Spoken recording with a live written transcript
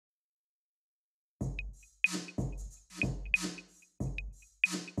カ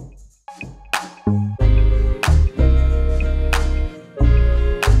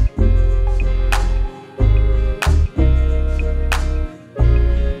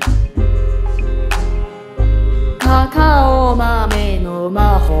カオ豆の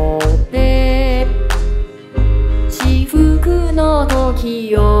魔法で至福の時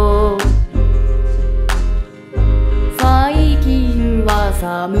よ。最近は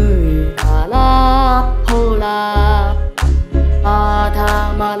寒いからほら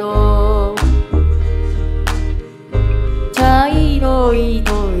頭の茶色い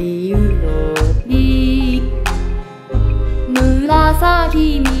というより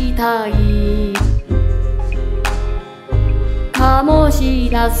紫みたい醸し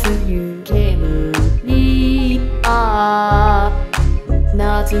出す湯煙、ああ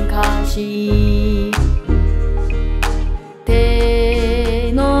懐かしい。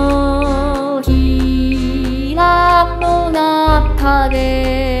手のひらの中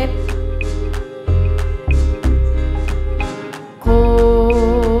で転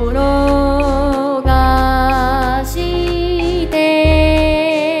がして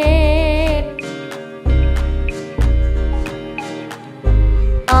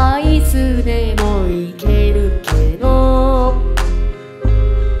アイスでもいけるけど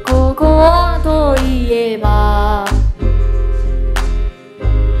ココアといえば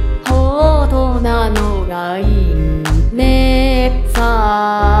ホットなのがいいね。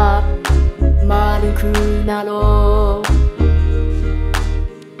さあ丸くなろう。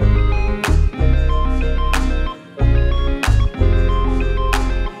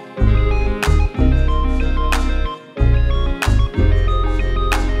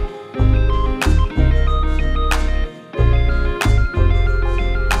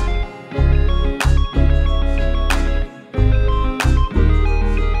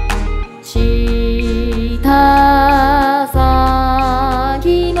下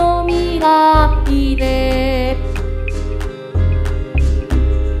先の未来で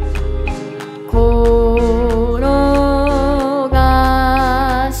転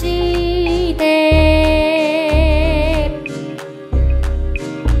がして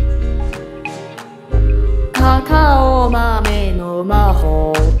カカオ豆の魔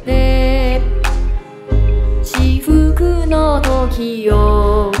法で至福の時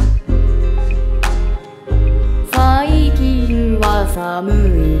よ。最近は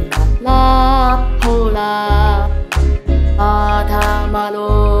寒いからほら